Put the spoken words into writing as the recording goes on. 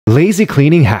Lazy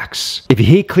cleaning hacks. If you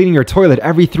hate cleaning your toilet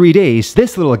every 3 days,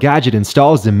 this little gadget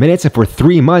installs in minutes and for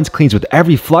 3 months cleans with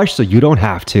every flush so you don't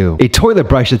have to. A toilet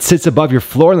brush that sits above your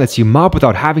floor and lets you mop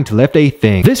without having to lift a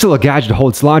thing. This little gadget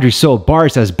holds laundry soap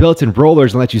bars, has built-in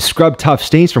rollers, and lets you scrub tough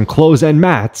stains from clothes and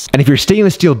mats. And if your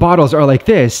stainless steel bottles are like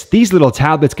this, these little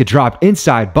tablets could drop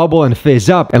inside, bubble, and fizz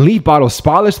up, and leave bottles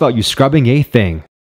spotless without you scrubbing a thing.